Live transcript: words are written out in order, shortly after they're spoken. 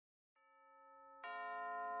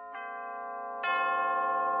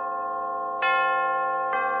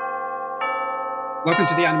Welcome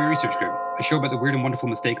to the Anime Research Group, a show about the weird and wonderful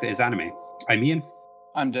mistake that is anime. I'm Ian.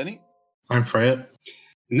 I'm Denny. I'm Freya.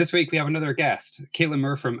 And this week we have another guest, Caitlin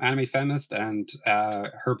Moore from Anime Feminist and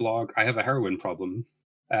her blog, I Have a Heroin Problem.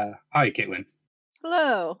 Hi, Caitlin.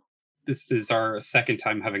 Hello. This is our second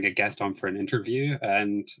time having a guest on for an interview,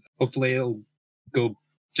 and hopefully it'll go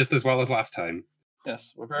just as well as last time.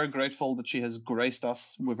 Yes, we're very grateful that she has graced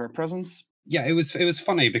us with her presence. Yeah, it was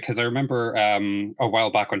funny because I remember a while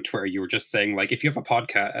back on Twitter you were just saying, like, if you have a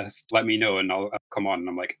podcast, let me know and I'll come on. And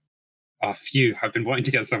I'm like, oh, phew, I've been wanting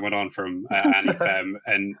to get someone on from AniFem,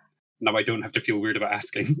 and now I don't have to feel weird about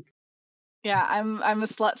asking. Yeah, I'm a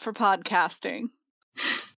slut for podcasting.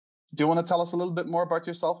 Do you want to tell us a little bit more about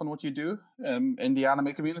yourself and what you do in the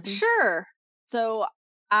anime community? Sure. So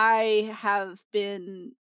I have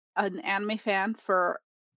been an anime fan for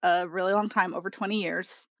a really long time, over 20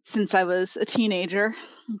 years, since I was a teenager,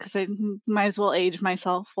 because I might as well age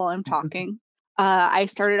myself while I'm talking. I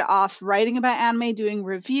started off writing about anime, doing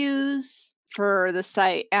reviews for the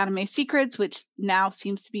site Anime Secrets, which now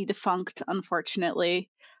seems to be defunct, unfortunately.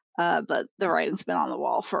 But the writing's been on the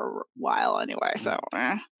wall for a while anyway, so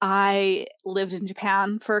I lived in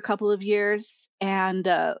Japan for a couple of years, and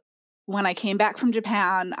when I came back from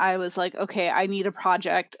Japan, I was like, okay, I need a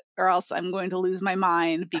project or else I'm going to lose my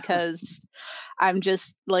mind because I'm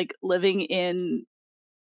just like living in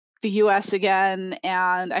the US again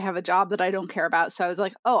and I have a job that I don't care about. So I was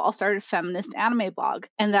like, oh, I'll start a feminist anime blog.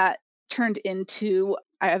 And that turned into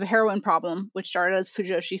I Have a Heroin Problem, which started as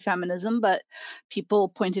Fujoshi Feminism, but people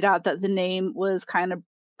pointed out that the name was kind of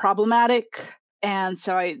problematic. And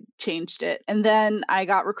so I changed it. And then I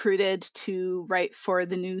got recruited to write for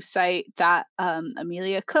the new site that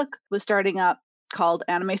Amelia Cook was starting up called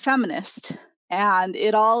Anime Feminist. And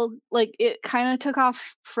it kind of took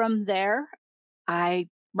off from there. I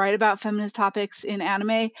write about feminist topics in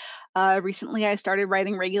anime. Recently, I started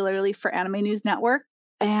writing regularly for Anime News Network.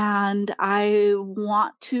 And I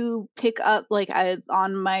want to pick up,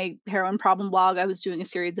 on my Heroin Problem blog, I was doing a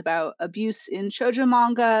series about abuse in shoujo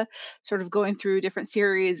manga, sort of going through different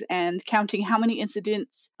series and counting how many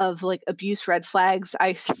incidents of abuse red flags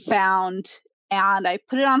I found. And I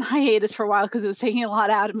put it on hiatus for a while because it was taking a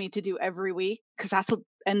lot out of me to do every week, because that's what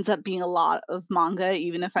ends up being a lot of manga,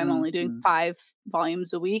 even if I'm only doing 5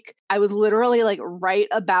 volumes a week. I was literally right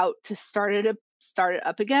about to start it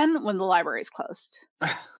up again when the library's closed.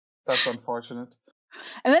 That's unfortunate.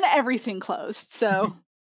 And then everything closed, so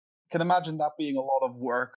can imagine that being a lot of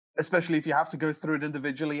work, especially if you have to go through it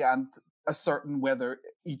individually and ascertain whether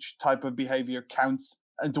each type of behavior counts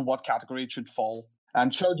into what category it should fall.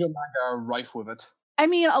 And shoujo manga are rife with it. I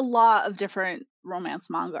mean, a lot of different romance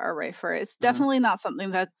manga are rife for it. It's definitely not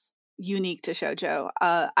something that's unique to shoujo.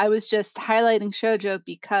 I was just highlighting shoujo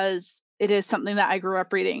because it is something that I grew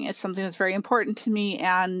up reading. It's something that's very important to me,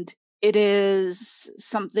 and it is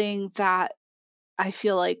something that I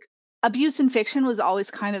feel like abuse in fiction was always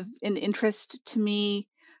kind of an interest to me,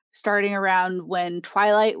 starting around when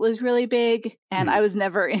Twilight was really big. And I was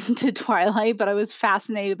never into Twilight, but I was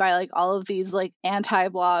fascinated by all of these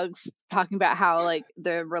anti-blogs talking about how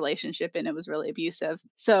the relationship in it was really abusive.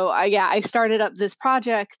 So I started up this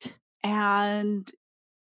project, and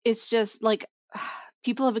it's just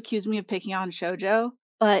people have accused me of picking on shoujo,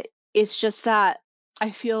 but it's just that I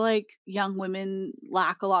feel like young women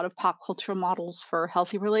lack a lot of pop cultural models for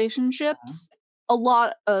healthy relationships. A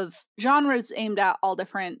lot of genres aimed at all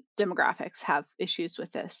different demographics have issues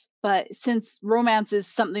with this. But since romance is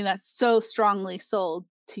something that's so strongly sold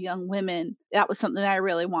to young women, that was something I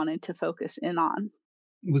really wanted to focus in on.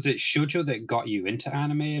 Was it shoujo that got you into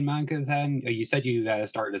anime and manga then? You said you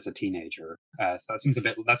started as a teenager, so that seems a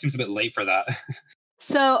bit late for that.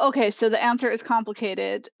 So the answer is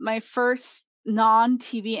complicated. My first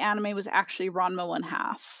non-TV anime was actually Ranma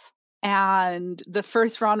 1/2. And the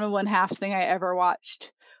first Ranma 1/2 thing I ever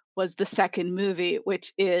watched was the second movie,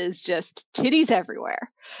 which is just titties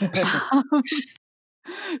everywhere.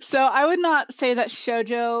 So I would not say that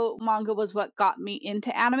shoujo manga was what got me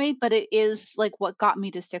into anime, but it is what got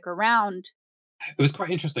me to stick around. It was quite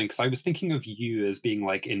interesting because I was thinking of you as being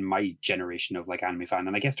in my generation of anime fan,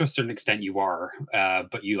 and I guess to a certain extent you are,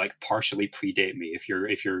 but you partially predate me if you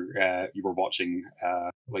were watching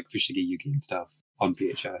Fushigi Yugi and stuff on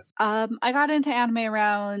VHS. I got into anime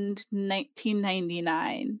around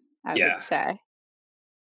 1999, I would say.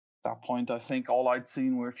 At that point, I think all I'd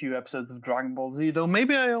seen were a few episodes of Dragon Ball Z, though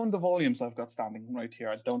maybe I own the volumes I've got standing right here.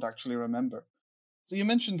 I don't actually remember. So you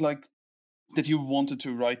mentioned that you wanted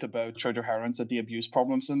to write about shoujo heroines and the abuse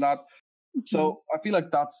problems and that. So I feel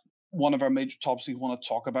like that's one of our major topics. We want to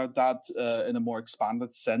talk about that in a more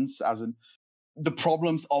expanded sense, as in the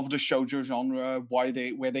problems of the shoujo genre, where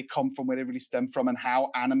they come from, where they really stem from, and how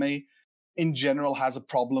anime in general has a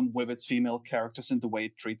problem with its female characters and the way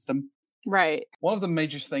it treats them. Right. One of the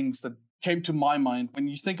major things that came to my mind when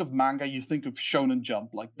you think of manga, you think of Shonen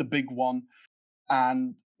Jump, like the big one.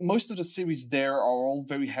 And most of the series there are all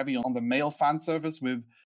very heavy on the male fan service, with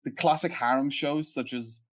the classic harem shows such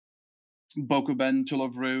as Bokuben, To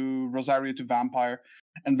Love Ru, Rosario to Vampire,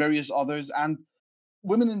 and various others. And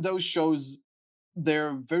women in those shows,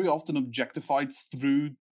 they're very often objectified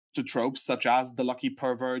through the tropes, such as the lucky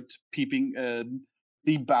pervert, peeping,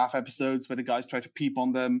 the bath episodes where the guys try to peep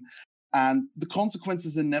on them. And the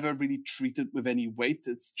consequences are never really treated with any weight.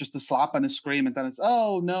 It's just a slap and a scream, and then it's,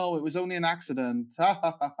 oh no, it was only an accident. Ha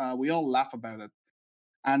ha ha ha. We all laugh about it.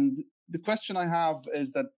 And the question I have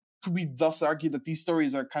is that, could we thus argue that these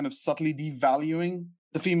stories are kind of subtly devaluing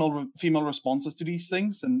the female responses to these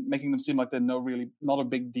things and making them seem like they're not a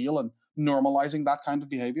big deal, and normalizing that kind of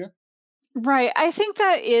behavior? Right. I think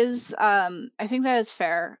that is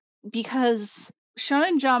fair, because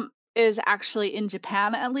Shonen Jump is actually, in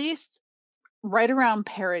Japan at least, right around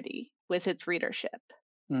parity with its readership.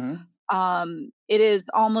 Mm-hmm. It is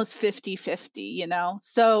almost 50-50,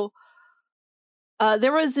 So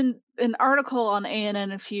there was an article on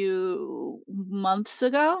ANN a few months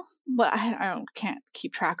ago, but I can't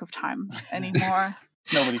keep track of time anymore.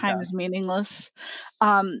 Nobody Time can. is meaningless.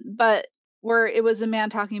 But where it was a man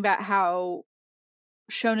talking about how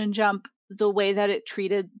Shonen Jump, the way that it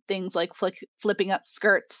treated things like flipping up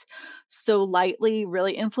skirts so lightly,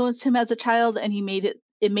 really influenced him as a child, and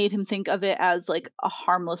it made him think of it as like a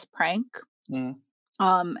harmless prank. Mm.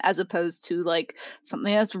 As opposed to like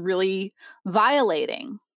something that's really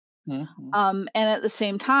violating. Mm-hmm. And at the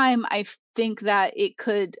same time, I think that it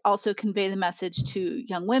could also convey the message to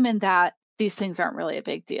young women that these things aren't really a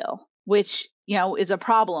big deal, which, is a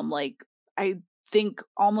problem. Like, I think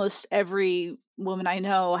almost every woman I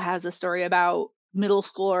know has a story about middle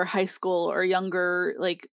school or high school or younger,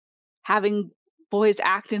 like having boys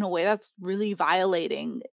act in a way that's really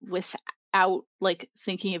violating without like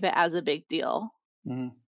thinking of it as a big deal. Mm-hmm.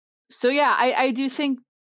 So yeah, I do think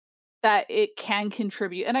that it can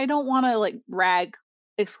contribute, and I don't want to like rag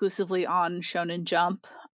exclusively on Shonen Jump.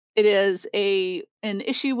 It is an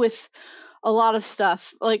issue with a lot of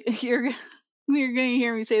stuff. Like, you're going to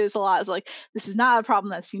hear me say this a lot. It's like, this is not a problem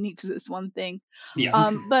that's unique to this one thing.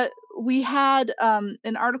 Yeah. But we had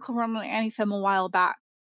an article run on AniFem a while back,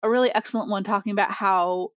 a really excellent one, talking about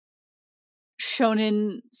how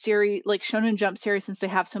Shonen Jump series, since they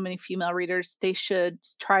have so many female readers, they should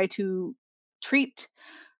try to treat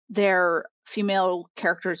their female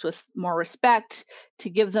characters with more respect, to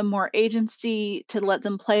give them more agency, to let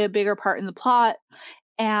them play a bigger part in the plot,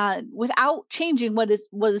 and without changing what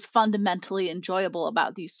is fundamentally enjoyable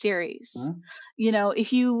about these series. Mm-hmm.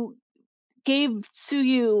 If you gave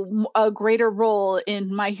Tsuyu a greater role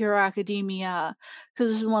in My Hero Academia, because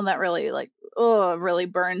this is one that really really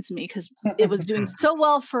burns me, because it was doing so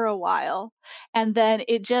well for a while, and then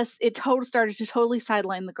it started to totally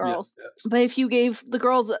sideline the girls. Yes. But if you gave the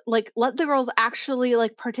girls, let the girls actually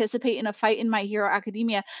participate in a fight in My Hero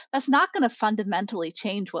Academia, that's not going to fundamentally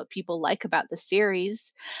change what people like about the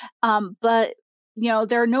series. But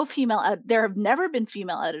there have never been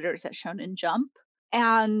female editors at Shonen Jump,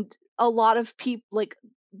 and a lot of people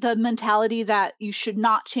the mentality that you should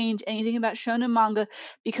not change anything about shonen manga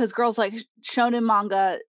because girls like shonen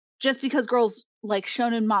manga, just because girls like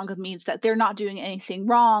shonen manga means that they're not doing anything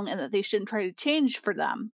wrong and that they shouldn't try to change for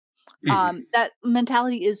them. Mm-hmm. That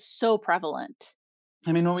mentality is so prevalent.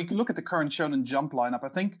 I mean, when we can look at the current Shonen Jump lineup,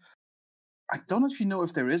 I don't actually know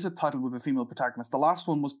if there is a title with a female protagonist. The last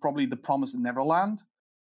one was probably The Promised Neverland,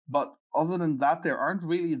 but other than that, there aren't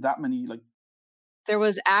really that many There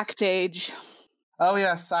was Act Age. Oh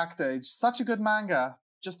yes, Act Age. Such a good manga.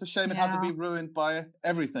 Just a shame it had to be ruined by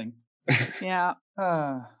everything. Yeah.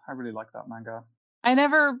 I really like that manga. I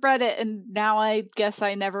never read it, and now I guess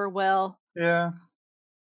I never will. Yeah.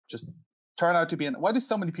 Just turn out to be why do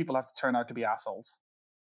so many people have to turn out to be assholes?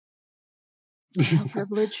 No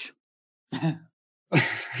privilege. I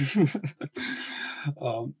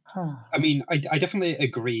mean, I definitely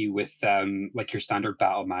agree with your standard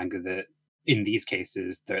battle manga that in these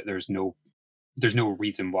cases there's no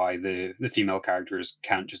reason why the female characters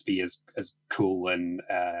can't just be as cool and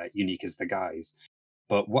unique as the guys.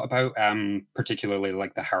 But what about particularly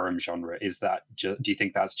like the harem genre? Is that do you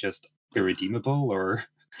think that's just irredeemable, or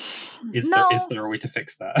is there a way to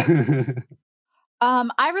fix that?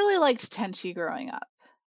 I really liked Tenchi growing up.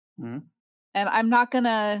 Mm-hmm. And I'm not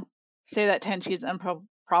gonna say that Tenchi is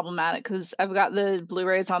unproblematic because I've got the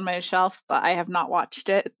Blu-rays on my shelf, but I have not watched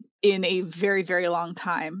it. in a very, very long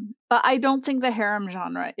time. But I don't think the harem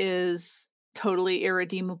genre is totally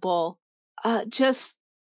irredeemable. Just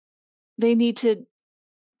they need to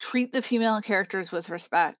treat the female characters with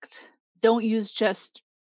respect. Don't use just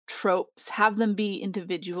tropes. Have them be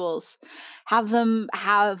individuals. Have them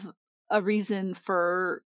have a reason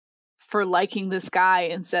for liking this guy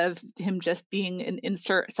instead of him just being an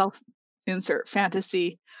insert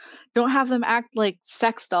fantasy. Don't have them act like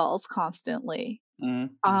sex dolls constantly.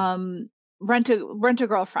 Mm-hmm. Rent a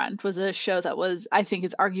Girlfriend was a show that was, I think,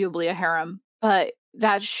 is arguably a harem, but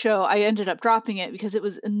that show I ended up dropping it because it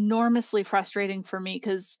was enormously frustrating for me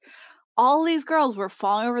because all these girls were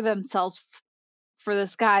falling over themselves for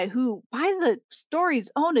this guy who, by the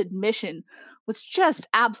story's own admission, was just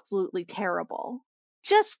absolutely terrible.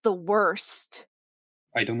 Just the worst.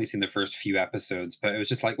 I'd only seen the first few episodes, but it was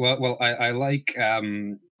just like, I like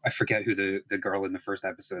I forget who the girl in the first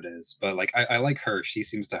episode is, but like I like her. She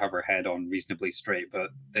seems to have her head on reasonably straight, but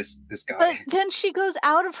this But guy. then she goes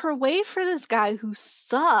out of her way for this guy who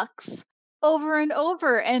sucks over and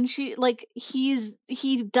over, and she like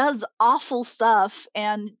he does awful stuff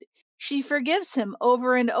and she forgives him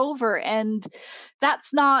over and over, and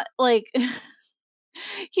that's not like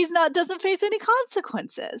doesn't face any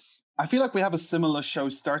consequences. I feel like we have a similar show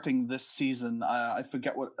starting this season. I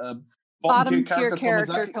forget what Bottom tier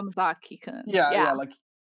character Tomozaki-kun. Yeah, like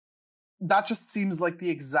that just seems like the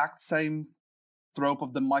exact same trope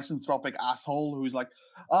of the misanthropic asshole who's like,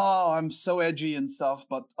 oh, I'm so edgy and stuff,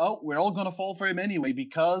 but we're all gonna fall for him anyway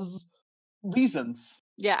because reasons.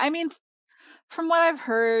 Yeah, I mean, from what I've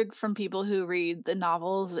heard from people who read the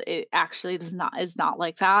novels, it actually is not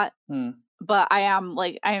like that. But I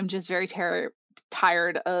am just very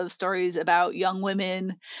tired of stories about young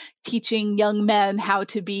women teaching young men how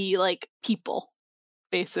to be like people,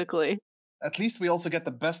 basically. At least we also get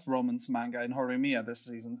the best romance manga in Horimiya this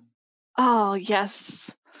season. Oh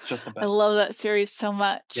yes, just the best. I love that series so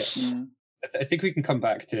much. Yeah. I think we can come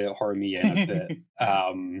back to Horimiya in a bit.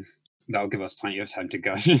 That'll give us plenty of time to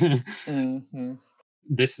go. Mm-hmm.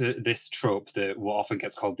 This trope that what often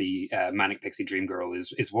gets called the manic pixie dream girl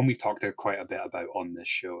is one we've talked quite a bit about on this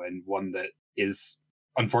show, and one that is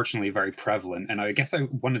unfortunately very prevalent. And I guess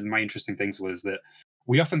one of my interesting things was that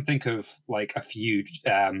we often think of like a few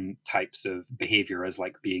types of behavior as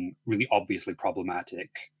like being really obviously problematic.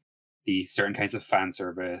 The certain kinds of fan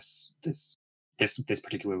service, this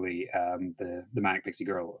particularly the manic pixie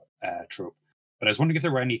girl trope. But I was wondering if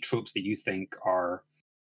there were any tropes that you think are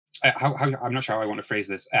how I'm not sure how I want to phrase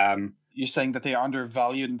this. You're saying that they are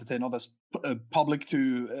undervalued and that they're not as public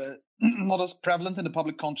to not as prevalent in the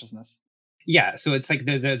public consciousness. Yeah, so it's like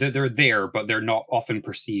they're there, but they're not often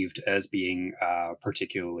perceived as being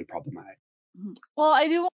particularly problematic. Well, I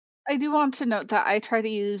do want to note that I try to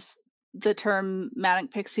use the term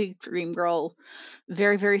manic pixie dream girl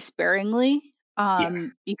very, very sparingly.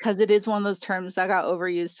 Because it is one of those terms that got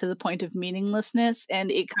overused to the point of meaninglessness, and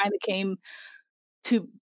it kind of came to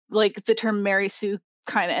like the term Mary Sue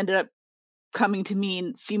kind of ended up coming to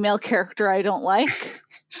mean female character I don't like.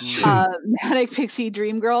 Manic pixie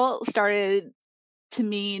dream girl started to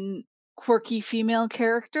mean quirky female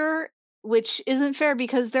character, which isn't fair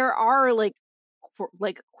because there are like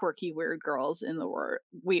quirky weird girls in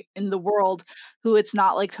the world who it's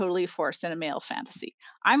not like totally forced in a male fantasy.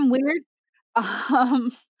 I'm weird.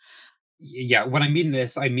 Yeah, when I mean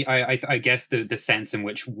this, I mean I guess the sense in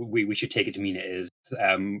which we should take it to mean it is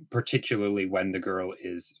particularly when the girl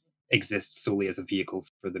exists solely as a vehicle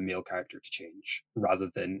for the male character to change rather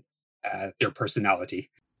than their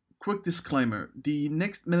personality. Quick disclaimer, the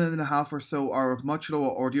next minute and a half or so are of much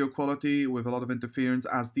lower audio quality with a lot of interference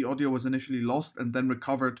as the audio was initially lost and then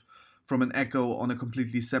recovered from an echo on a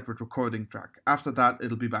completely separate recording track. After that,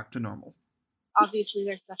 it'll be back to normal. Obviously,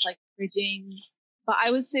 there's stuff like bridging, but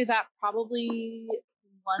I would say that probably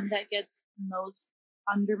one that gets most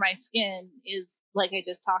under my skin is, like I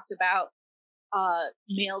just talked about,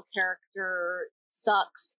 male character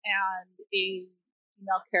sucks and a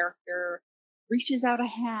female character reaches out a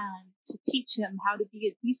hand to teach him how to be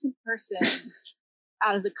a decent person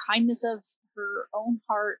out of the kindness of her own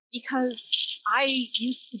heart. Because I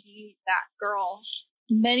used to be that girl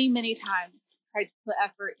many, many times, tried to put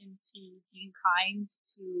effort into being kind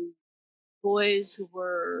to boys who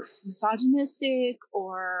were misogynistic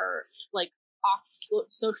or like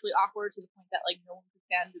socially awkward to the point that like no one could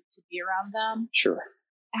stand to be around them. Sure.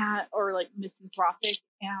 Or like misanthropic.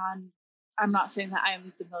 And I'm not saying that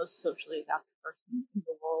I'm the most socially adapted person in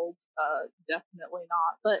the world. Definitely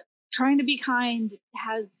not. But trying to be kind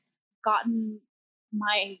has gotten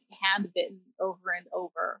my hand bitten over and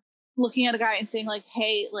over. Looking at a guy and saying like,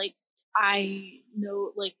 hey, like, I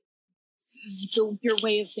know like your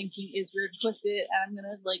way of thinking is weird and twisted, and I'm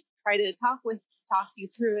gonna like try to talk you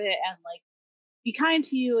through it and like be kind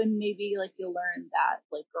to you, and maybe like you'll learn that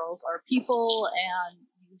like girls are people and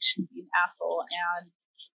you shouldn't be an asshole. And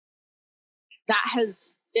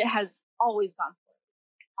it has always gone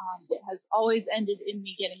forward. It has always ended in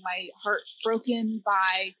me getting my heart broken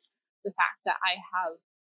by the fact that I have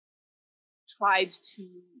tried to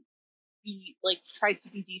be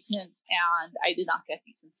decent, and I did not get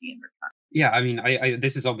decency in return. Yeah, I mean, I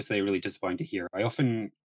this is obviously really disappointing to hear.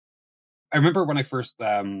 I remember when I first,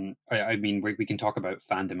 I mean, we can talk about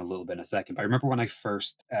fandom a little bit in a second, but I remember when I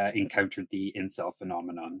first encountered the incel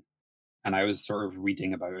phenomenon, and I was sort of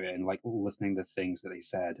reading about it and like listening to things that they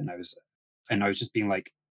said, and I was just being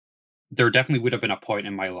like, there definitely would have been a point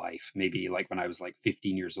in my life, maybe like when I was like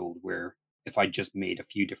 15 years old, where if I just made a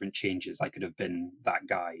few different changes, I could have been that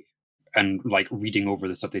guy. And like reading over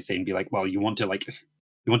the stuff they say and be like, well, you want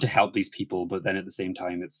to help these people, but then at the same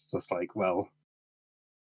time, it's just like, well,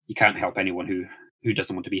 you can't help anyone who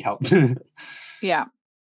doesn't want to be helped. Yeah.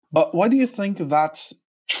 But why do you think that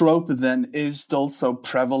trope then is still so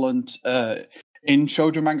prevalent in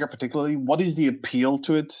shoujo manga, particularly? What is the appeal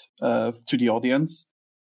to it to the audience?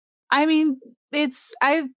 I mean,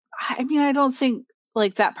 I don't think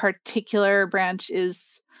like that particular branch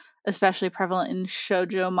is especially prevalent in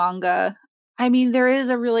shoujo manga. I mean, there is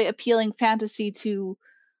a really appealing fantasy to,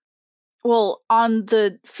 well, on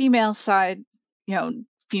the female side,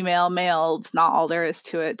 female, male, it's not all there is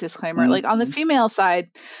to it, disclaimer. Like on the female side,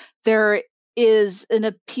 there is an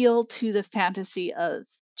appeal to the fantasy of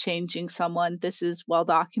changing someone. This is well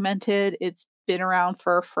documented. It's been around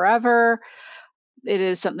for forever. It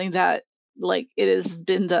is something that like it has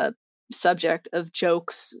been the subject of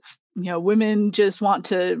jokes. Women just want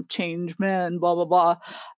to change men, blah blah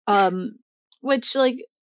blah. Which like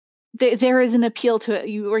there is an appeal to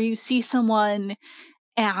it, where you see someone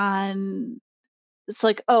and it's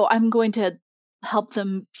like, oh, I'm going to help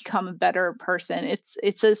them become a better person.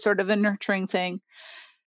 It's a sort of a nurturing thing.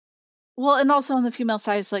 Well, and also on the female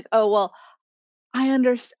side, it's like, oh well,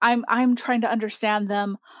 I'm trying to understand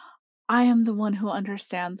them. I am the one who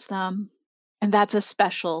understands them. And that's a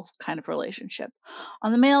special kind of relationship.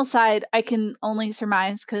 On the male side, I can only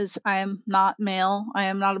surmise because I am not male. I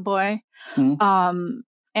am not a boy.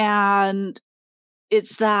 And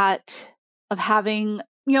it's that of having,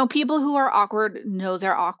 people who are awkward know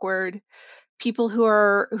they're awkward. People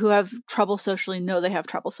who have trouble socially know they have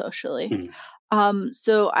trouble socially.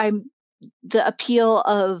 So the appeal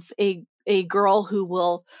of a girl who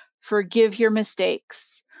will forgive your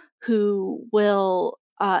mistakes, who will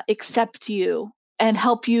accept you and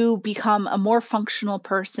help you become a more functional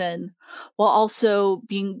person, while also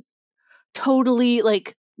being totally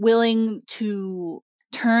like willing to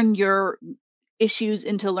turn your issues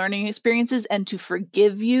into learning experiences and to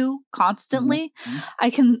forgive you constantly.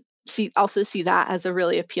 I can also see that as a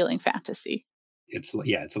really appealing fantasy. It's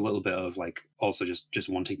a little bit of like also just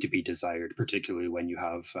wanting to be desired, particularly when you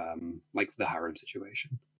have like the harem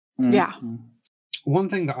situation. Yeah. One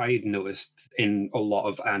thing that I noticed in a lot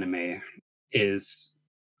of anime is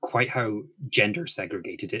quite how gender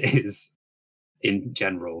segregated it is in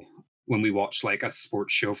general. When we watch like a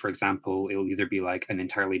sports show, for example, it'll either be like an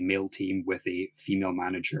entirely male team with a female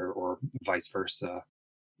manager or vice versa.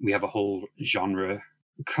 We have a whole genre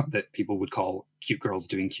that people would call cute girls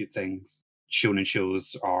doing cute things. Shonen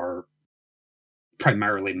shows are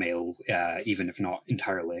primarily male, even if not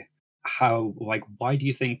entirely. Why do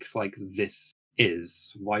you think like this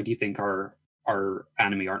is? Why do you think our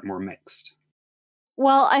anime aren't more mixed?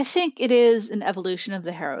 Well, I think it is an evolution of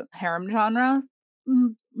the harem genre.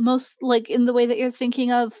 Most like in the way that you're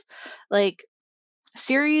thinking of, like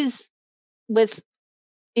series with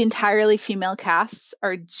entirely female casts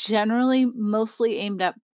are generally mostly aimed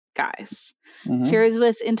at guys. Series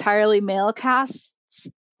with entirely male casts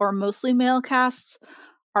or mostly male casts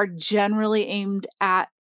are generally aimed at,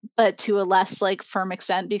 but to a less like firm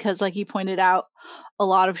extent, because like you pointed out, a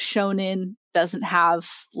lot of shonen doesn't have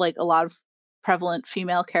like a lot of prevalent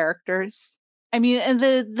female characters. I mean, and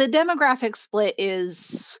the demographic split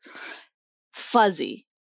is fuzzy,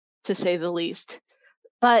 to say the least.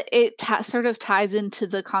 But it sort of ties into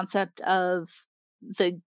the concept of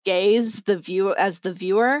the gaze, the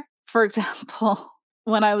viewer. For example,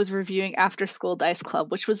 when I was reviewing After School Dice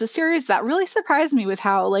Club, which was a series that really surprised me with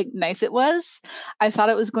how like nice it was. I thought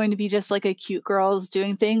it was going to be just like a cute girls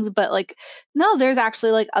doing things, but like no, there's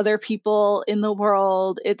actually like other people in the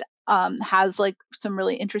world. It has like some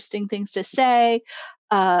really interesting things to say.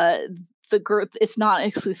 The group, it's not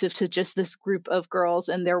exclusive to just this group of girls,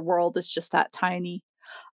 and their world is just that tiny.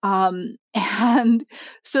 And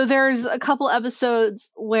so there's a couple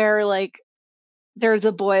episodes where like there's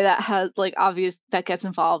a boy that has like obvious that gets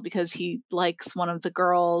involved because he likes one of the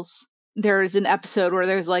girls. There's an episode where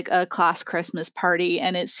there's like a class Christmas party,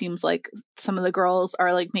 and it seems like some of the girls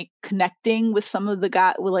are like connecting with some of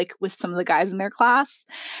the with some of the guys in their class.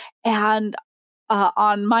 And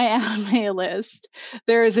on my anime list,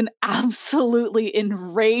 there is an absolutely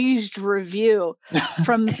enraged review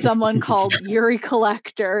from someone called Yuri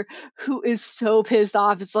Collector, who is so pissed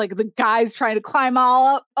off. It's like the guy's trying to climb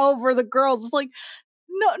all up over the girls. It's like,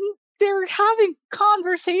 no, they're having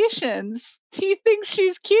conversations. He thinks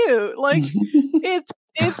she's cute. Like,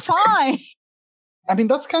 it's fine. I mean,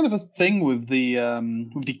 that's kind of a thing with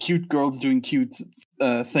the cute girls doing cute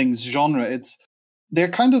things genre. They're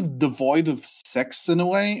kind of devoid of sex in a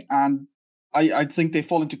way, and I think they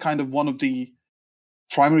fall into kind of one of the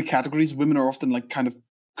primary categories. Women are often like kind of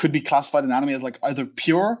could be classified in anime as like either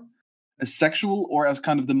pure, as sexual, or as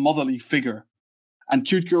kind of the motherly figure. And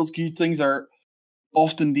cute girls, cute things are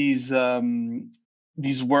often these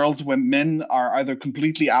worlds where men are either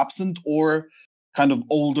completely absent or kind of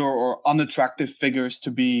older or unattractive figures to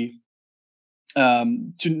be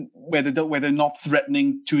where they're not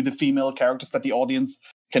threatening to the female characters that the audience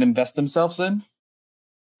can invest themselves in.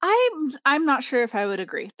 I'm not sure if I would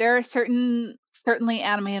agree. There are certainly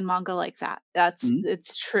anime and manga like that.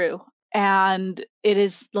 It's true. And it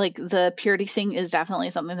is like the purity thing is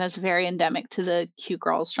definitely something that's very endemic to the cute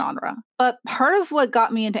girls genre. But part of what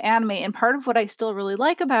got me into anime, and part of what I still really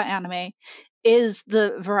like about anime, is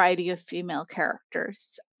the variety of female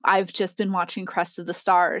characters. I've just been watching Crest of the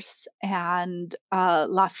Stars, and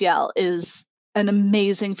Lafiel is an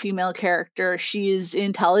amazing female character. She's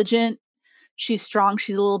intelligent, she's strong,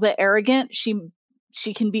 she's a little bit arrogant.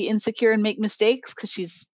 She can be insecure and make mistakes because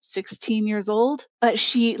she's 16 years old, but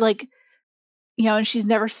she like, and she's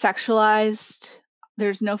never sexualized.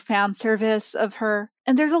 There's no fan service of her.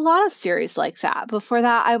 And there's a lot of series like that. Before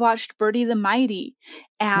that, I watched Birdie the Mighty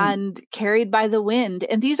and Carried by the Wind.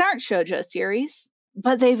 And these aren't shoujo series,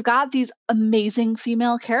 but they've got these amazing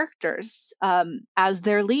female characters as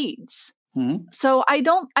their leads. Mm-hmm. So I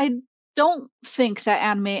don't think that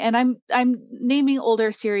anime, and I'm naming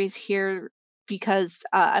older series here because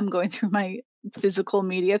I'm going through my physical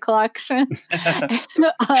media collection,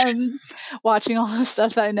 watching all the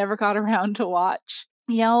stuff that I never got around to watch.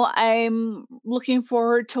 I'm looking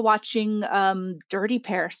forward to watching Dirty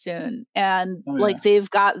Pair soon, and they've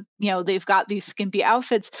got these skimpy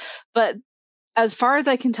outfits, but as far as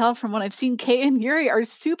I can tell from what I've seen, Kei and Yuri are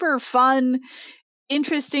super fun,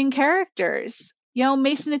 interesting characters.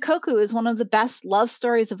 Mason Ikoku is one of the best love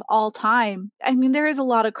stories of all time. I mean, there is a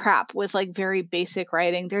lot of crap with like very basic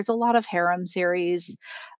writing. There's a lot of harem series.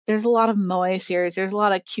 There's a lot of moe series. There's a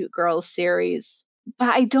lot of cute girls series. But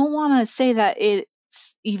I don't want to say that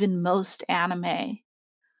it's even most anime.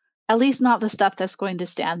 At least not the stuff that's going to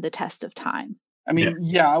stand the test of time. I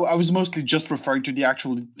mean, I was mostly just referring to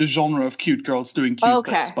the genre of cute girls doing cute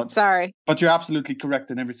things. But sorry. But you're absolutely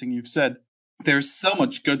correct in everything you've said. There's so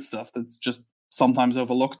much good stuff that's just sometimes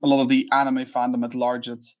overlooked. A lot of the anime fandom at large.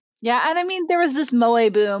 And I mean, there was this moe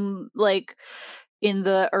boom like in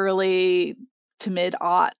the early to mid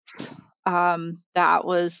aughts. That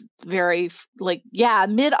was very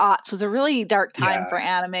mid-aughts was a really dark time for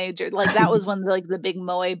anime. Like that was when the big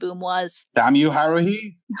moe boom was. Damn you,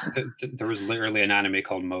 Haruhi! There was literally an anime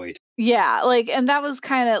called Moe. Yeah, and that was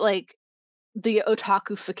kind of like the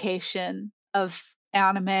otakufication of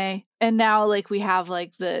anime. And now we have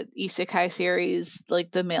the isekai series,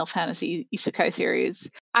 the male fantasy isekai series.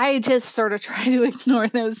 I just sort of try to ignore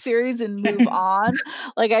those series and move on.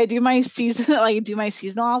 I do my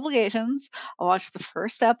seasonal obligations. I'll watch the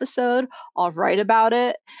first episode, I'll write about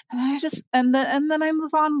it, and then I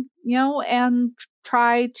move on, and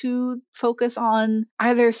try to focus on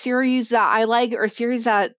either series that I like or series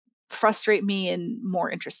that frustrate me in more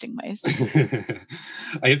interesting ways.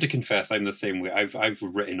 I have to confess, I'm the same way. I've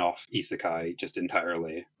written off isekai just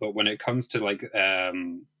entirely. But when it comes to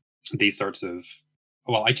these sorts of,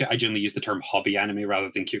 I generally use the term hobby anime rather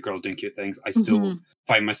than cute girls doing cute things. I still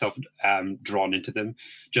find myself drawn into them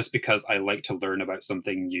just because I like to learn about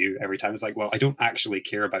something new every time. It's I don't actually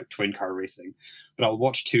care about twin car racing, but I'll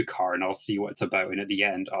watch 2-Car and I'll see what it's about, and at the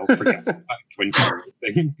end I'll forget about twin car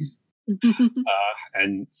racing.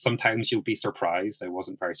 And sometimes you'll be surprised. I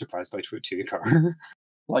wasn't very surprised by 2-Car.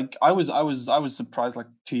 I was surprised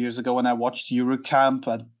 2 years ago when I watched Eurocamp,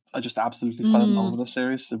 and I just absolutely fell in love with the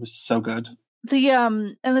series. It was so good.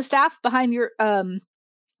 And the staff behind your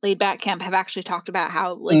Laid Back Camp have actually talked about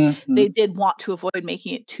how they did want to avoid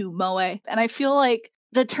making it too moe, and I feel like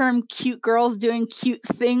the term cute girls doing cute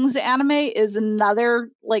things anime is another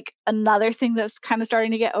thing that's kind of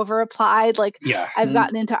starting to get over applied. Like Yeah. I've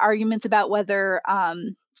gotten into arguments about whether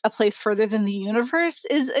A Place Further Than the Universe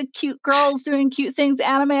is a cute girls doing cute things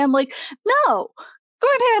anime. I'm like, no,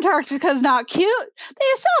 going to Antarctica is not cute. They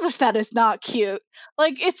established that it's not cute.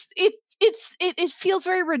 Like it feels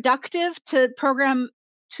very reductive to program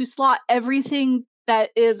to slot everything that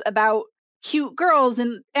is about cute girls,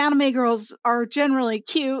 and anime girls are generally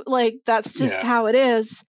cute. Like that's just how it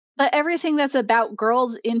is. But everything that's about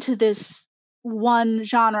girls into this one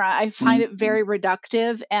genre, I find it very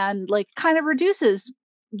reductive and like kind of reduces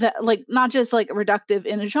that, like not just like reductive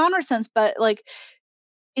in a genre sense, but like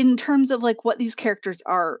in terms of like what these characters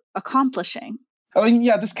are accomplishing. I mean,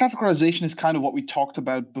 yeah, this categorization is kind of what we talked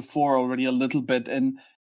about before already a little bit, and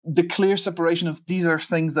the clear separation of these are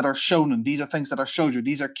things that are shonen, these are things that are shoujo,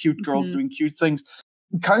 these are cute girls doing cute things,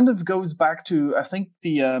 kind of goes back to, I think,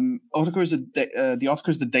 the Otaku is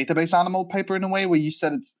the database animal paper in a way, where you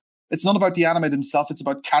said it's not about the anime themselves, it's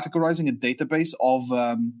about categorizing a database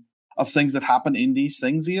of things that happen in these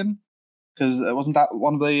things, Ian? Because wasn't that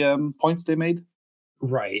one of the points they made?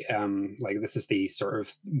 Right. Like this is the sort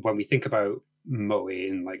of, when we think about moe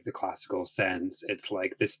in like the classical sense, it's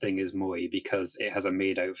like this thing is moe because it has a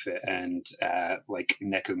maid outfit and like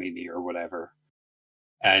nekomimi or whatever.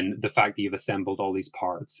 And the fact that you've assembled all these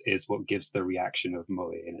parts is what gives the reaction of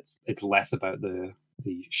moe, and it's less about the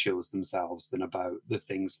shows themselves than about the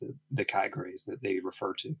things that the categories that they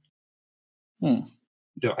refer to.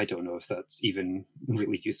 I don't know if that's even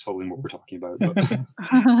really useful in what we're talking about, but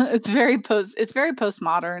it's very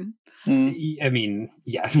postmodern. I mean,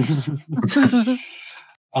 yes.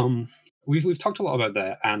 We've talked a lot about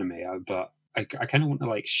the anime, but I kind of want to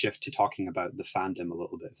like shift to talking about the fandom a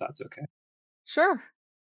little bit, if that's okay. Sure.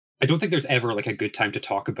 I don't think there's ever like a good time to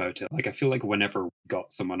talk about it. Like I feel like whenever we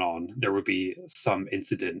got someone on, there would be some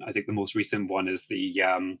incident. I think the most recent one is the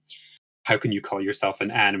how can you call yourself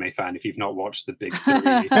an anime fan if you've not watched the Big Three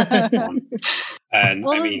one? And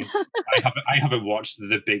I mean, I haven't watched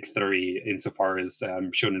the Big Three insofar as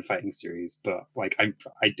shonen fighting series, but like I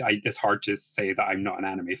it's hard to say that I'm not an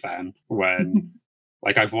anime fan when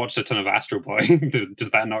like I've watched a ton of Astro Boy.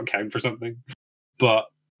 Does that not count for something? But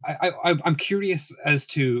I'm curious as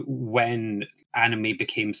to when anime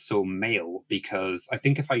became so male, because I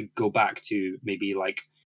think if I go back to maybe like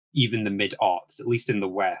even the mid-aughts, at least in the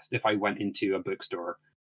West, if I went into a bookstore,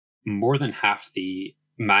 more than half the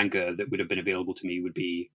manga that would have been available to me would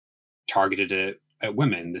be targeted at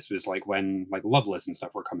women. This was like when like Loveless and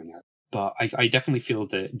stuff were coming out. But I definitely feel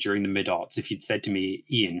that during the mid-aughts, if you'd said to me,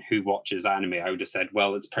 Ian, who watches anime, I would have said,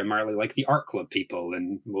 well, it's primarily like the art club people,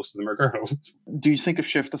 and most of them are girls. Do you think a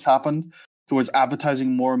shift has happened towards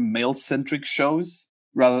advertising more male-centric shows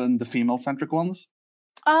rather than the female-centric ones?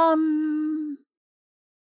 I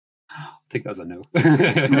think that's a no.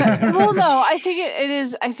 Well, no, I think it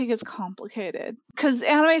is. I think it's complicated because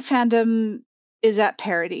anime fandom is at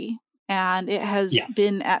parity, and it has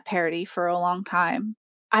been at parity for a long time.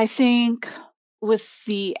 I think with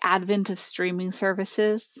the advent of streaming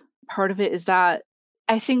services, part of it is that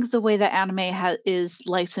I think the way that anime is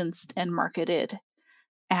licensed and marketed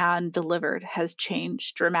and delivered has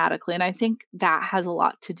changed dramatically, and I think that has a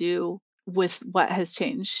lot to do with what has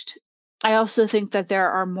changed. I also think that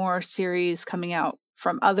there are more series coming out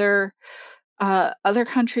from other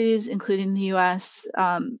countries, including the U.S.,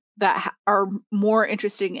 that are more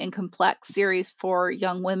interesting and complex series for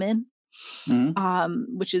young women,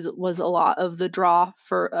 which was a lot of the draw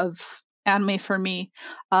of anime for me.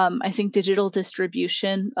 I think digital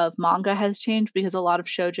distribution of manga has changed because a lot of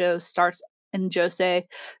shoujo and josei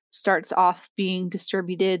starts off being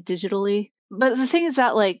distributed digitally. But the thing is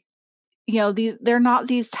that like, they're not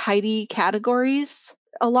these tidy categories.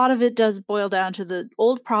 A lot of it does boil down to the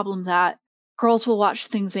old problem that girls will watch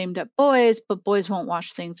things aimed at boys, but boys won't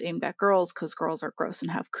watch things aimed at girls because girls are gross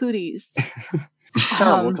and have cooties. It's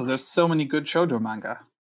terrible because there's so many good shoujo manga.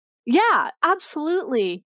 Yeah,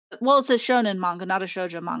 absolutely. Well, it's a shonen manga, not a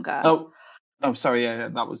shoujo manga. Oh, sorry. Yeah,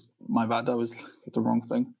 that was my bad. That was the wrong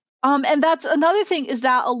thing. And that's another thing is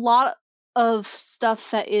that a lot of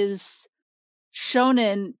stuff that is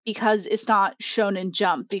shonen, because it's not Shonen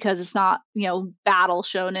Jump, because it's not battle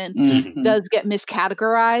shonen, does get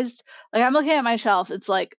miscategorized. Like I'm looking at my shelf, it's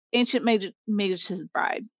like Ancient Magus'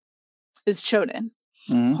 Bride is shonen,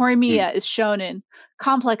 Horimiya is shonen,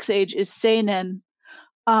 Complex Age is seinen,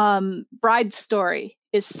 Bride Story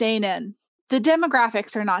is seinen. The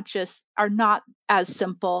demographics are not as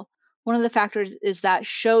simple. One of the factors is that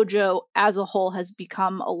shoujo as a whole has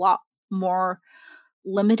become a lot more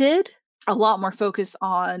limited, a lot more focus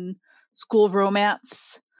on school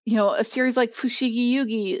romance. A series like Fushigi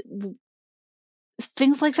Yugi,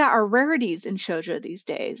 things like that are rarities in shoujo these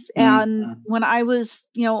days. And when I was,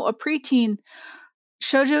 a preteen,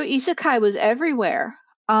 shoujo isekai was everywhere.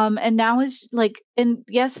 And now it's like, and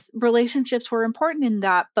yes, relationships were important in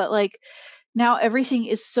that, but like now everything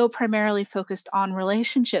is so primarily focused on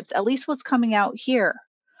relationships, at least what's coming out here.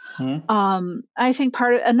 I think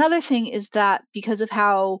another thing is that because of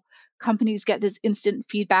how companies get this instant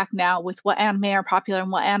feedback now with what anime are popular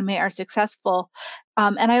and what anime are successful.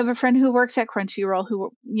 And I have a friend who works at Crunchyroll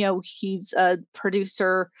who, he's a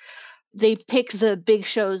producer. They pick the big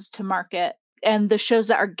shows to market, and the shows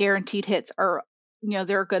that are guaranteed hits are,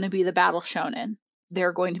 they're going to be the battle shonen.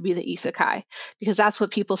 They're going to be the isekai, because that's what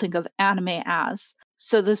people think of anime as.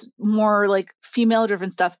 So this more like female driven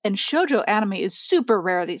stuff, and shoujo anime is super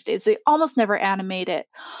rare these days. They almost never animate it.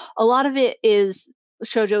 A lot of it is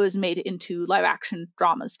shoujo is made into live action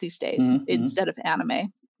dramas these days instead of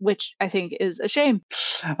anime, which I think is a shame.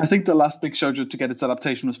 I think the last big shoujo to get its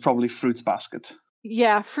adaptation was probably Fruits Basket.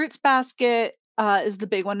 Yeah, Fruits Basket is the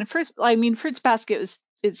big one. And Fruits Basket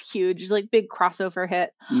is huge, like big crossover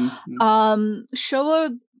hit.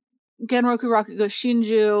 Showa Genroku Rakugo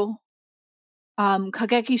Shinju.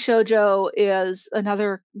 Kageki Shoujo is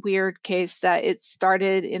another weird case that it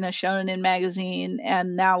started in a shonen magazine,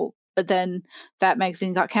 but then that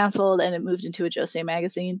magazine got canceled and it moved into a josei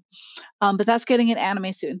magazine. But that's getting an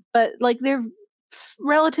anime soon. But like they're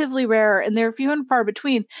relatively rare and they're few and far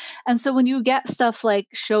between. And so when you get stuff like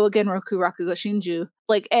Showa Genroku Rakugo Shinju,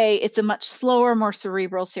 like it's a much slower, more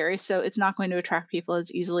cerebral series, so it's not going to attract people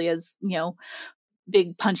as easily as,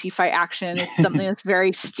 big punchy fight action. It's something that's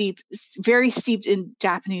very steeped in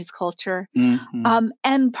Japanese culture.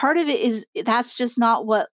 And part of it is that's just not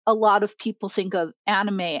what a lot of people think of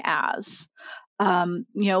anime as.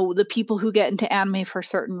 The people who get into anime for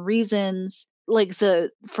certain reasons, like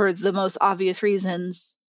for the most obvious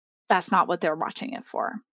reasons, that's not what they're watching it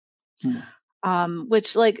for.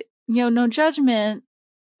 Which, like, no judgment,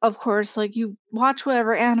 of course, like you watch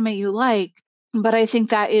whatever anime you like, but I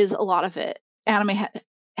think that is a lot of it. Anime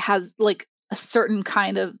has like a certain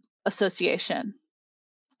kind of association,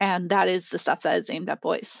 and that is the stuff that is aimed at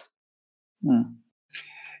boys.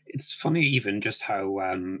 It's funny even just how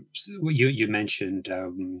you mentioned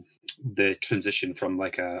the transition from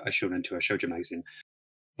like a shonen to a shoujo magazine,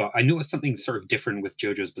 but I noticed something sort of different with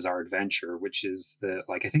JoJo's Bizarre Adventure, which is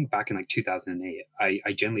I think back in like 2008,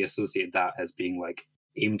 I generally associate that as being like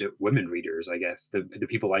aimed at women readers. I guess the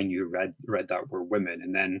people I knew read that were women,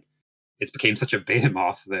 and then it's became such a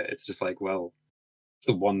behemoth that it's just like, well, it's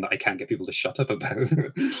the one that I can't get people to shut up about.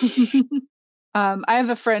 I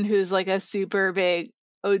have a friend who's like a super big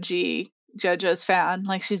OG JoJo's fan.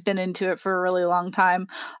 Like she's been into it for a really long time.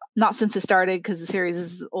 Not since it started, because the series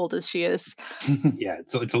is as old as she is. Yeah,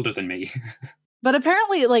 it's older than me. But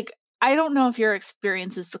apparently, like, I don't know if your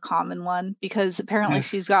experience is the common one, because apparently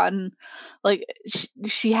she's gotten like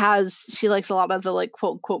she likes a lot of the like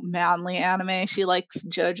quote unquote manly anime. She likes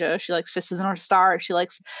JoJo, she likes Fist of the North Star, she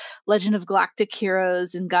likes Legend of Galactic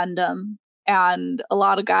Heroes and Gundam. And a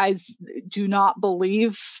lot of guys do not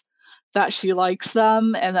believe that she likes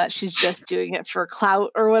them and that she's just doing it for clout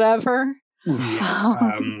or whatever.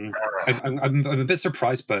 I'm a bit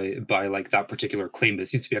surprised by like that particular claim. It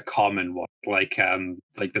seems to be a common one. Like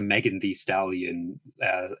the Megan Thee Stallion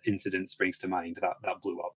incident springs to mind that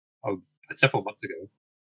blew up several months ago.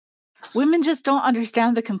 Women just don't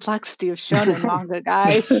understand the complexity of shonen manga,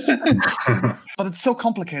 guys. But it's so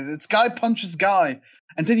complicated. It's guy punches guy,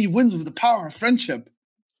 and then he wins with the power of friendship.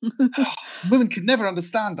 Women could never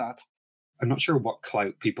understand that. I'm not sure what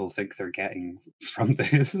clout people think they're getting from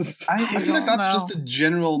this. I feel like that's just a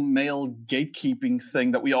general male gatekeeping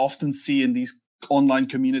thing that we often see in these online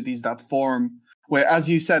communities that form, where, as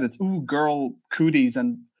you said, it's girl cooties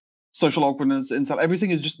and social awkwardness, incel. Everything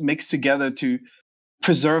is just mixed together to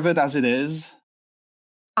preserve it as it is.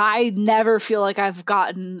 I never feel like I've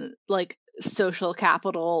gotten like social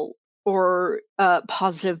capital or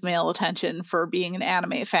positive male attention for being an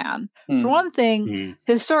anime fan. For one thing,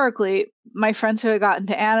 historically, my friends who I got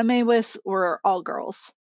into anime with were all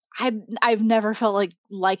girls. I've never felt like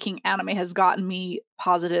liking anime has gotten me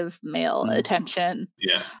positive male attention.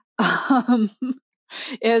 Yeah.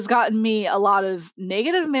 It has gotten me a lot of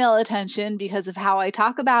negative male attention because of how I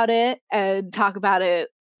talk about it, and talk about it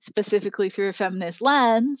specifically through a feminist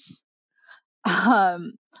lens. A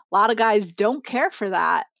lot of guys don't care for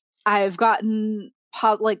that. I've gotten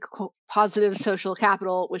positive social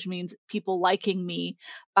capital, which means people liking me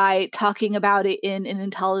by talking about it in an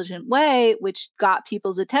intelligent way, which got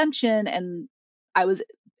people's attention, and I was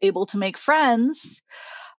able to make friends.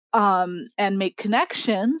 and make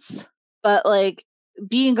connections, but like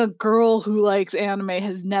being a girl who likes anime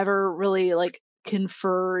has never really like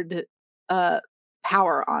conferred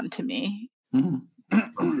power onto me. Mhm.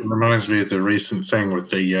 It reminds me of the recent thing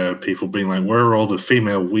with the people being like, where are all the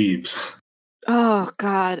female weebs? Oh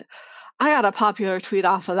God, I got a popular tweet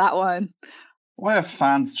off of that one. Why are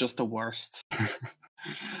fans just the worst?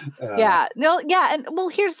 Yeah, no, yeah, and well,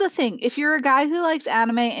 here's the thing: if you're a guy who likes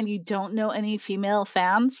anime and you don't know any female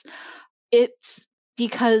fans, it's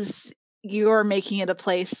because you're making it a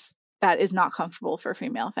place that is not comfortable for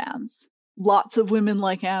female fans. Lots of women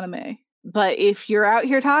like anime. But if you're out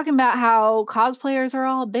here talking about how cosplayers are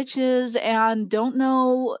all bitches and don't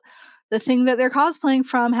know the thing that they're cosplaying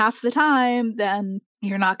from half the time, then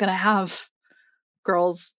you're not going to have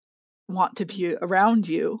girls want to be around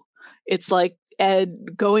you. It's like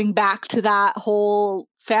going back to that whole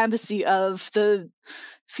fantasy of the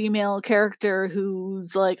female character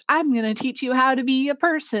who's like, I'm going to teach you how to be a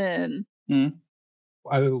person.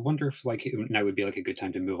 I wonder if like now would be like a good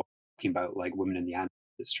time to move on talking about like women in the anime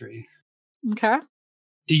industry. Okay.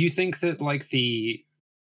 Do you think that like when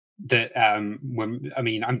I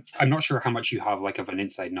mean I'm not sure how much you have like of an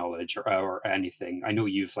inside knowledge or anything. I know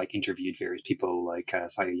you've like interviewed various people like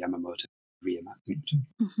Sayo Yamamoto, Ria Matsumoto.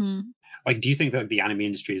 Mm-hmm. Like, do you think that the anime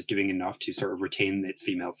industry is doing enough to sort of retain its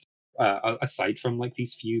females aside from like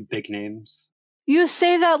these few big names? You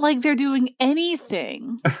say that like they're doing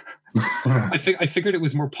anything. I figured it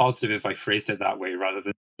was more positive if I phrased it that way rather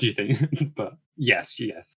than do you think? But yes.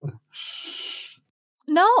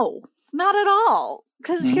 No, not at all.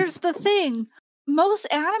 Because here's the thing: most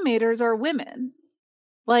animators are women.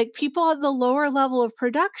 Like people at the lower level of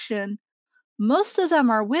production, most of them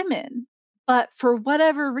are women. But for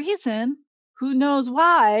whatever reason, who knows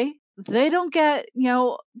why, they don't get,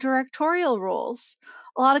 directorial roles.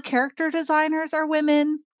 A lot of character designers are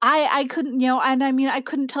women. I couldn't, and I mean, I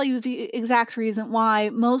couldn't tell you the exact reason why.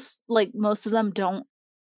 Most of them don't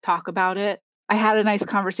talk about it. I had a nice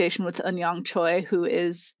conversation with Eunyoung Choi, who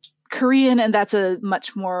is Korean, and that's a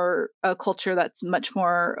culture that's much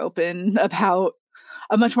more open about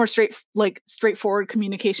a much more straightforward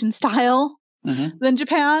communication style than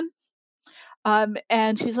Japan.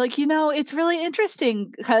 And she's like, it's really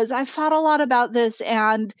interesting because I've thought a lot about this,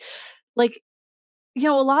 and like, a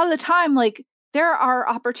lot of the time, like there are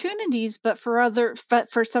opportunities, but for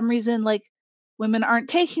some reason, like women aren't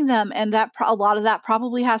taking them, and that a lot of that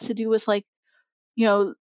probably has to do with like,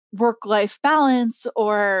 work-life balance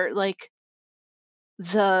or like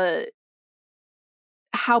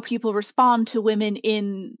how people respond to women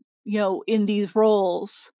in these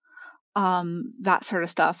roles, that sort of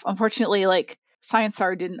stuff. Unfortunately, like Science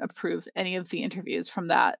Star didn't approve any of the interviews from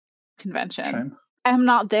that convention. Shame. I'm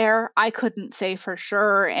not there. I couldn't say for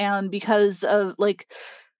sure, and because of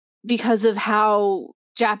how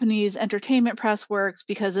Japanese entertainment press works,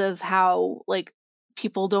 because of how like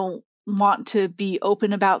people don't want to be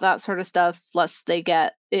open about that sort of stuff lest they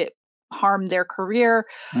get it harm their career.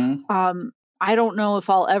 I don't know if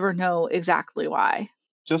I'll ever know exactly why.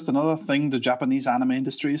 Just another thing the Japanese anime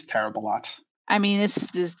industry is terrible at. I mean,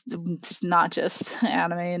 it's not just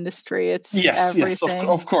anime industry. It's yes, everything.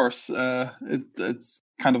 of course. It's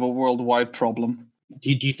kind of a worldwide problem.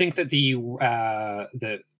 Do you think that the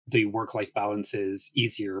work-life balance is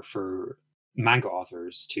easier for manga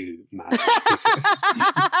authors to manage?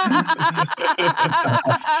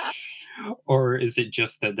 Or is it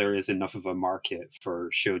just that there is enough of a market for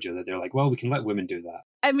shoujo that they're like, well, we can let women do that?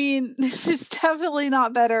 I mean, it's definitely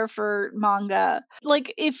not better for manga.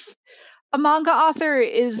 Like, if a manga author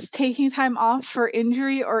is taking time off for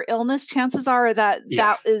injury or illness, chances are that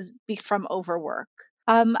is from overwork.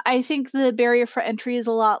 I think the barrier for entry is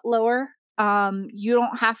a lot lower. You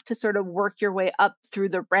don't have to sort of work your way up through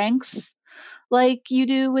the ranks like you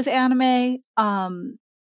do with anime.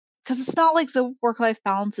 Because it's not like the work-life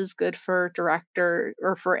balance is good for director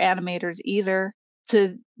or for animators either.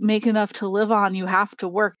 To make enough to live on, you have to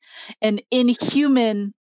work an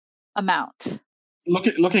inhuman amount.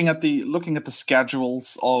 Looking at the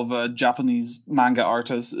schedules of Japanese manga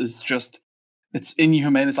artists is just, it's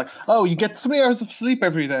inhumane. It's like, oh, you get 3 hours of sleep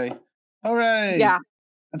every day, hooray! Yeah,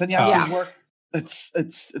 and then you have to work.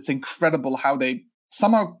 It's incredible how they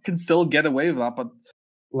somehow can still get away with that. But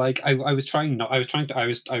like, I was trying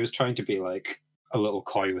to be like a little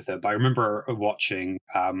coy with it. But I remember watching,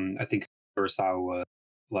 I think Kurosawa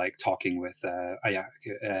like talking with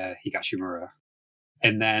Higashimura.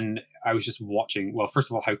 And then I was just watching, well, first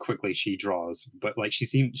of all, how quickly she draws, but like she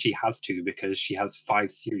has to, because she has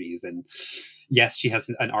 5 series, and yes, she has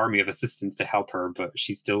an army of assistants to help her, but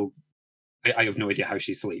she's still, I have no idea how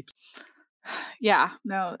she sleeps. Yeah,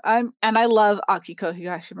 no, I love Akiko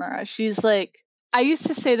Higashimura. She's like, I used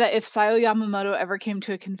to say that if Sayo Yamamoto ever came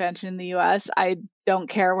to a convention in the US, I don't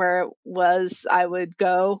care where it was, I would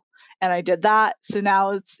go, and I did that. So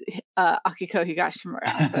now it's Akiko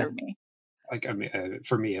Higashimura for me. Like, I mean,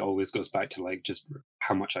 for me, it always goes back to like just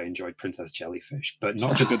how much I enjoyed Princess Jellyfish, but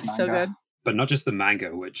not Such a just good So manga. good. but not just the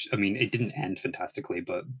manga, which I mean, it didn't end fantastically,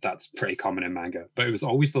 but that's pretty common in manga. But it was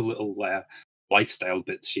always the little lifestyle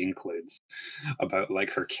bits she includes about like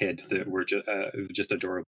her kid that were just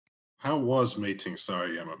adorable. How was meeting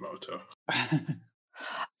Sayo Yamamoto?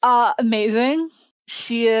 Amazing.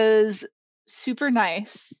 She is super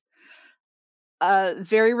nice,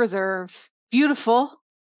 very reserved, beautiful.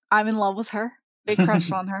 I'm in love with her. Big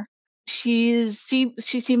crush on her. She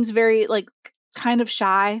seems very like kind of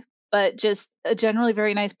shy, but just a generally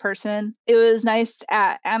very nice person. It was nice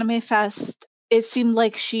at Anime Fest. It seemed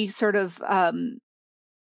like she sort of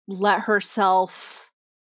let herself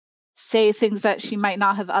say things that she might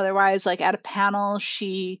not have otherwise. Like at a panel,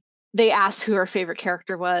 they asked who her favorite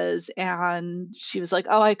character was, and she was like,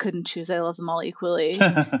 "Oh, I couldn't choose. I love them all equally."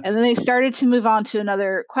 And then they started to move on to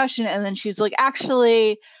another question, and then she was like,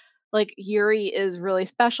 "Actually, like Yuri is really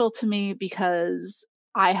special to me because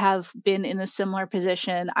I have been in a similar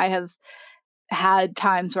position. I have had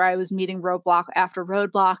times where I was meeting roadblock after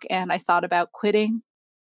roadblock, and I thought about quitting."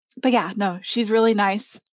 But yeah, no, she's really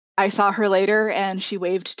nice. I saw her later, and she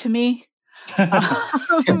waved to me,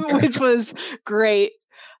 which was great.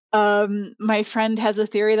 My friend has a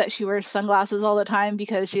theory that she wears sunglasses all the time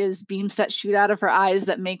because she has beams that shoot out of her eyes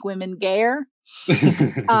that make women gayer.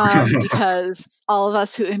 Because all of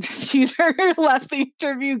us who interviewed her left the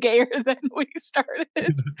interview gayer than we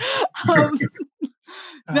started.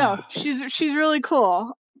 No, she's really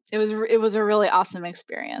cool. It was a really awesome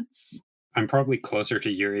experience. I'm probably closer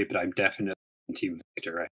to Yuri, but I'm definitely Team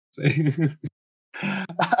Victor. I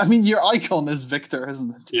I mean, your icon is Victor,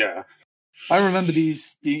 isn't it? yeah. I remember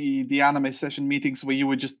the anime session meetings where you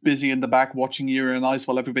were just busy in the back watching Yuri on Ice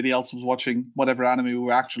while everybody else was watching whatever anime we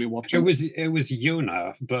were actually watching. It was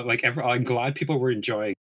Yona, but like I'm glad people were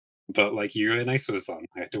enjoying. But like Yuri and Ice was on,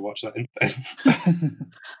 I had to watch that instead.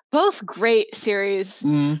 Both great series,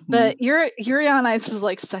 but Yuri on Ice was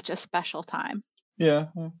like such a special time. Yeah,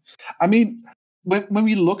 I mean, when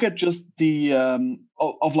we look at just the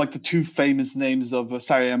of like the two famous names of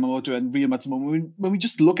Sayo Yamamoto and Ryo Matsumoto, when we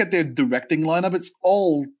just look at their directing lineup, it's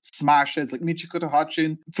all smash hits like Michiko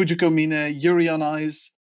Tohachin, Fujiko Mine, Yuri on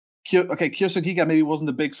Ice. Kyoso Giga maybe wasn't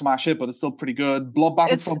a big smash hit, but it's still pretty good. Blood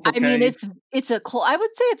Battlefront. I mean, it's a cult. I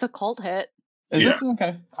would say it's a cult hit. Is it?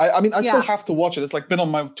 Okay. I mean, I still have to watch it. It's like been on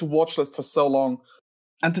my to watch list for so long.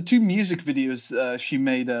 And the two music videos she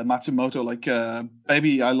made, Matsumoto, like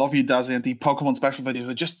Baby, I Love You, Daze, and the Pokemon special videos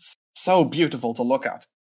are just so beautiful to look at.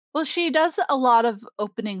 Well, she does a lot of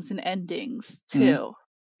openings and endings, too.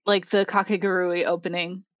 Like the Kakegurui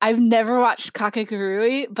opening. I've never watched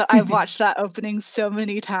Kakegurui, but I've watched that opening so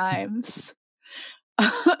many times.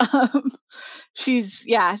 She's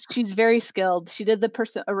very skilled. She did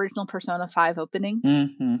the original Persona 5 opening.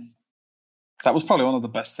 Mm-hmm. That was probably one of the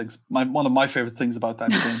best things. One of my favorite things about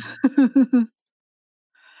that game.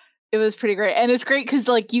 It was pretty great, and it's great because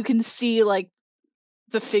like you can see like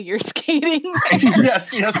the figure skating.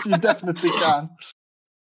 yes, you definitely can.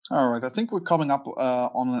 All right, I think we're coming up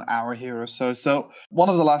on an hour here or so. So one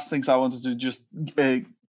of the last things I wanted to just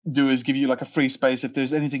do is give you like a free space. If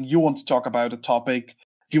there's anything you want to talk about, a topic,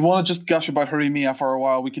 if you want to just gush about Horimiya for a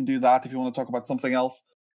while, we can do that. If you want to talk about something else.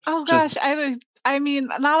 Oh gosh, I mean,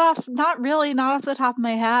 not off the top of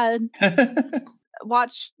my head.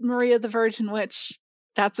 Watch Maria the Virgin Witch.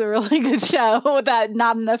 That's a really good show that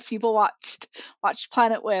not enough people watched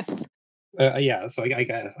Planet with. Yeah, so I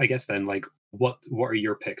guess then, like, what are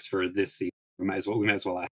your picks for this season? We might as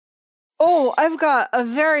well ask. Oh, I've got a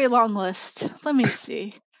very long list. Let me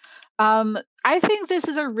see. I think this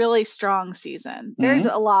is a really strong season. There's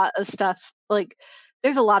a lot of stuff.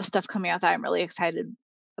 There's a lot of stuff coming out that I'm really excited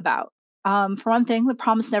about. For one thing, The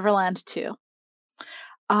Promised Neverland 2.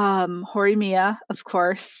 Horimiya, of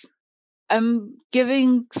course. I'm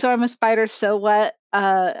giving So I'm a Spider, So What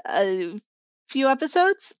a few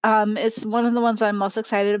episodes. It's one of the ones I'm most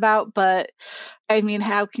excited about, but I mean,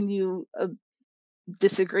 how can you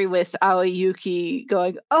disagree with Aoyuki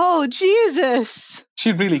going, "Oh, Jesus!"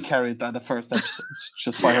 She really carried that the first episode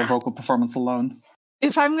just by her vocal performance alone.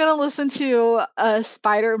 If I'm going to listen to a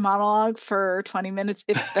spider monologue for 20 minutes,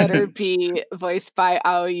 it better be voiced by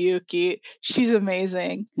Aoyuki. She's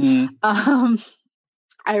amazing.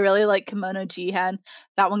 I really like Kimono Jihen.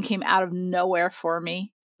 That one came out of nowhere for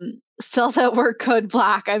me. Sells out Word Code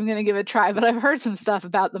Black. I'm going to give it a try, but I've heard some stuff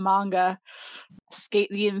about the manga. Skate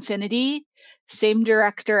the Infinity, same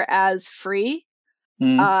director as Free.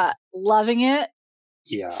 Loving it.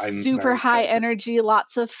 Yeah, I'm super very high excited. energy,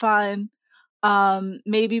 lots of fun.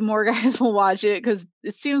 Maybe more guys will watch it because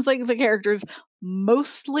it seems like the characters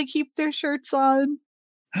mostly keep their shirts on.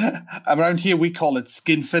 Around here, we call it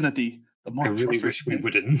Skinfinity. I really wish we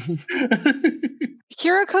wouldn't.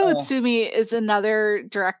 Hiroko Utsumi is another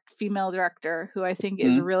female director who I think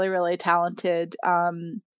is really, really talented.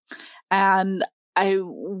 And I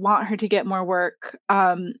want her to get more work.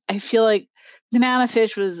 I feel like Banana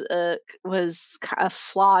Fish was a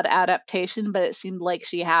flawed adaptation, but it seemed like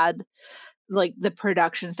she had like the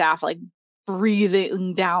production staff like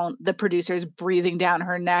breathing down, the producers breathing down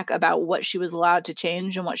her neck about what she was allowed to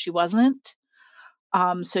change and what she wasn't.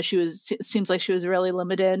 So seems like she was really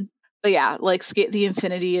limited. But yeah, like Skate the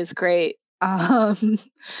Infinity is great.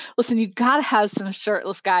 Listen, you gotta have some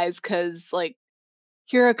shirtless guys because like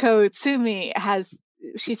Hiroko Utsumi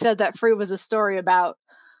she said that Free was a story about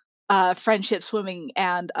friendship, swimming,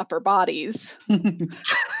 and upper bodies.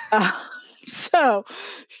 So,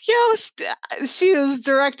 she is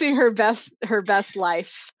directing her best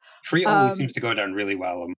life. Free always seems to go down really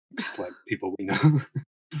well amongst like people we know.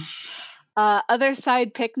 Other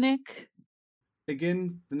Side Picnic.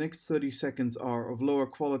 Again, the next 30 seconds are of lower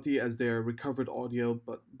quality as they are recovered audio,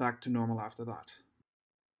 but back to normal after that.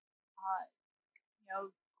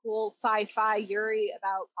 Cool sci-fi Yuri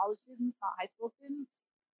about college students, not high school students.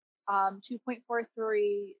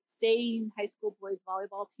 2.43 sane high school boys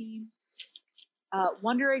volleyball team.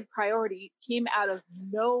 Wonder Egg Priority came out of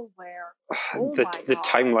nowhere. The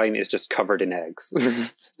timeline is just covered in eggs.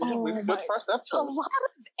 Good first episode. A lot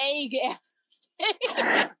of egg.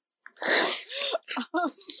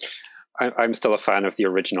 I'm still a fan of the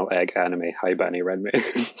original egg anime. Hi, Bunny Renme.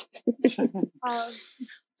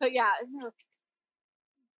 But yeah,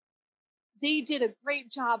 they did a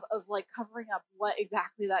great job of like covering up what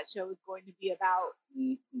exactly that show is going to be about.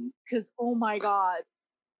 Because oh my god,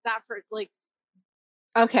 that for like.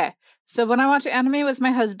 Okay, so when I watch anime with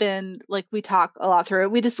my husband, like we talk a lot through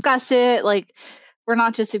it. We discuss it, like we're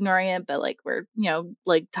not just ignoring it, but like we're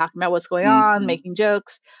like talking about what's going on, making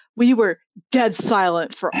jokes. We were dead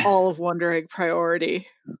silent for all of Wonder Egg Priority.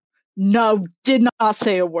 No, did not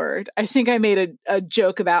say a word. I think I made a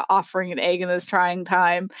joke about offering an egg in this trying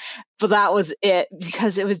time, but that was it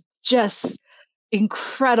because it was just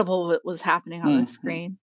incredible what was happening on the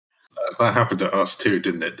screen. That happened to us too,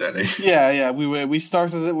 didn't it, Denny? Yeah. We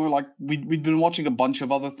started it. We'd been watching a bunch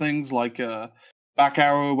of other things like Back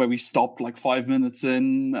Arrow, where we stopped like 5 minutes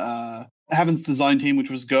in. Heaven's Design Team, which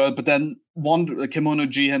was good, but then Kimono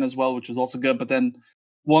Jihen as well, which was also good. But then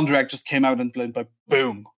Wonder Egg just came out and played by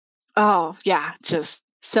boom. Oh yeah, just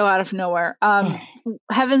so out of nowhere.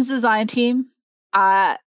 Heaven's Design Team,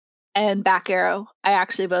 and Back Arrow, I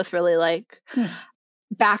actually both really like.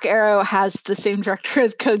 Back Arrow has the same director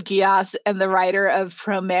as Code Geass and the writer of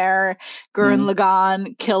Promare, Gurren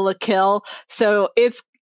Lagann, Kill la Kill. So it's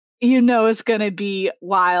going to be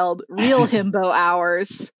wild, real himbo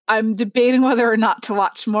hours. I'm debating whether or not to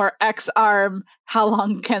watch more X-Arm. How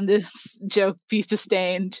long can this joke be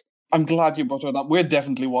sustained? I'm glad you brought it up. We're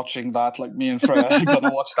definitely watching that. Like me and Freya are going to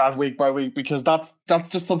watch that week by week because that's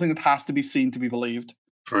just something that has to be seen to be believed.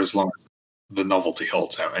 For as long as the novelty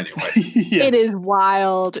holds out anyway. Yes. It is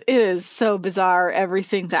wild. It is so bizarre,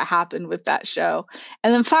 everything that happened with that show.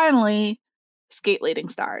 And then finally, Skate Leading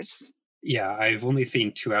Stars. Yeah, I've only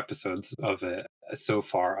seen 2 episodes of it so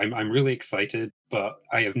far. I'm really excited, but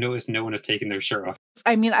I have noticed no one has taken their shirt off.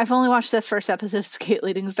 I mean, I've only watched the first episode of Skate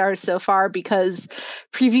Leading Stars so far because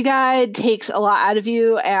Preview Guide takes a lot out of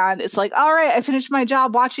you, and it's like, all right, I finished my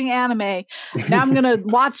job watching anime. Now I'm gonna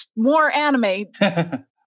watch more anime.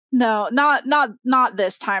 No, not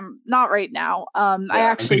this time. Not right now. I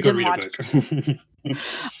actually didn't watch.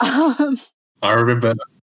 I remember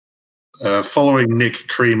following Nick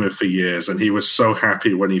Creamer for years, and he was so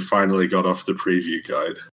happy when he finally got off the Preview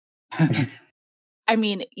Guide. I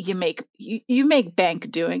mean, you make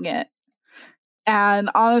bank doing it, and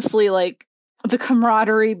honestly, like the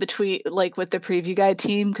camaraderie between with the Preview Guide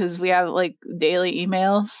team, because we have like daily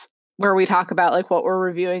emails where we talk about like what we're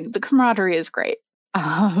reviewing. The camaraderie is great.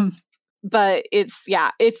 But it's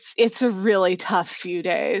a really tough few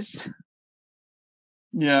days.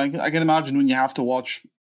 Yeah, I can imagine when you have to watch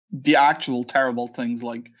the actual terrible things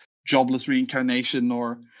like Jobless Reincarnation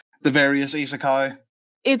or the various isekai.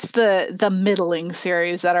 It's the middling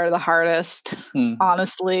series that are the hardest,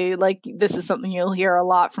 honestly. Like, this is something you'll hear a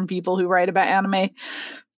lot from people who write about anime.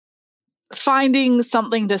 Finding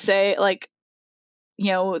something to say, like,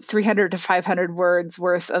 300 to 500 words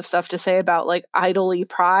worth of stuff to say about like Idly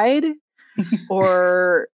Pride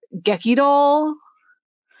or Gekidol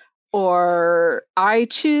or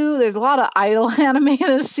Aichu. There's a lot of idol anime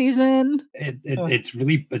this season. It's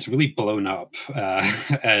really blown up,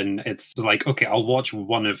 and it's like, okay, I'll watch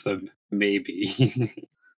one of them maybe.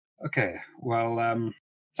 Okay, well,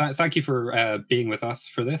 thank you for being with us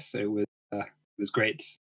for this. It was great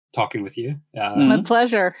talking with you. My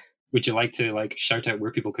pleasure. Would you like to shout out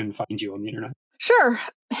where people can find you on the internet? Sure.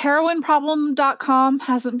 Heroineproblem.com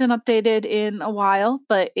hasn't been updated in a while,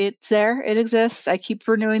 but it's there. It exists. I keep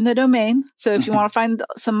renewing the domain. So if you want to find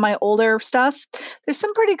some of my older stuff, there's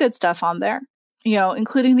some pretty good stuff on there,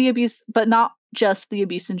 including the abuse, but not just the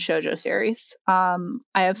Abuse and Shoujo series. I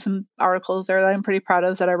have some articles there that I'm pretty proud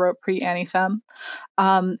of that I wrote pre-AniFem.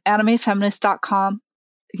 Animefeminist.com,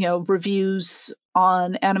 reviews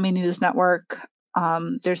on Anime News Network.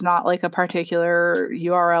 There's not like a particular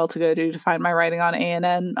URL to go to find my writing on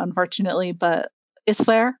ANN, unfortunately, but it's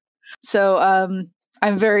there. So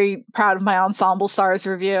I'm very proud of my Ensemble Stars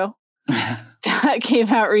review that came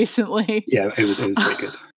out recently. Yeah, it was very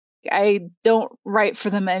good. I don't write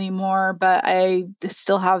for them anymore, but I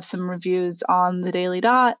still have some reviews on the Daily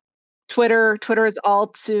Dot. Twitter is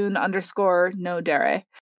altsoon_no-dere.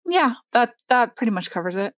 Yeah, that pretty much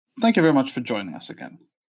covers it. Thank you very much for joining us again.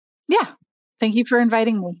 Yeah. Thank you for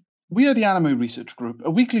inviting me. We are the Anime Research Group,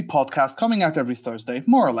 a weekly podcast coming out every Thursday,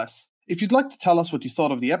 more or less. If you'd like to tell us what you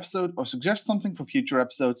thought of the episode or suggest something for future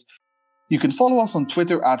episodes, you can follow us on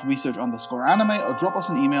Twitter at research_anime or drop us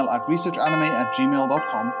an email at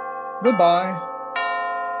researchanime@gmail.com. Goodbye.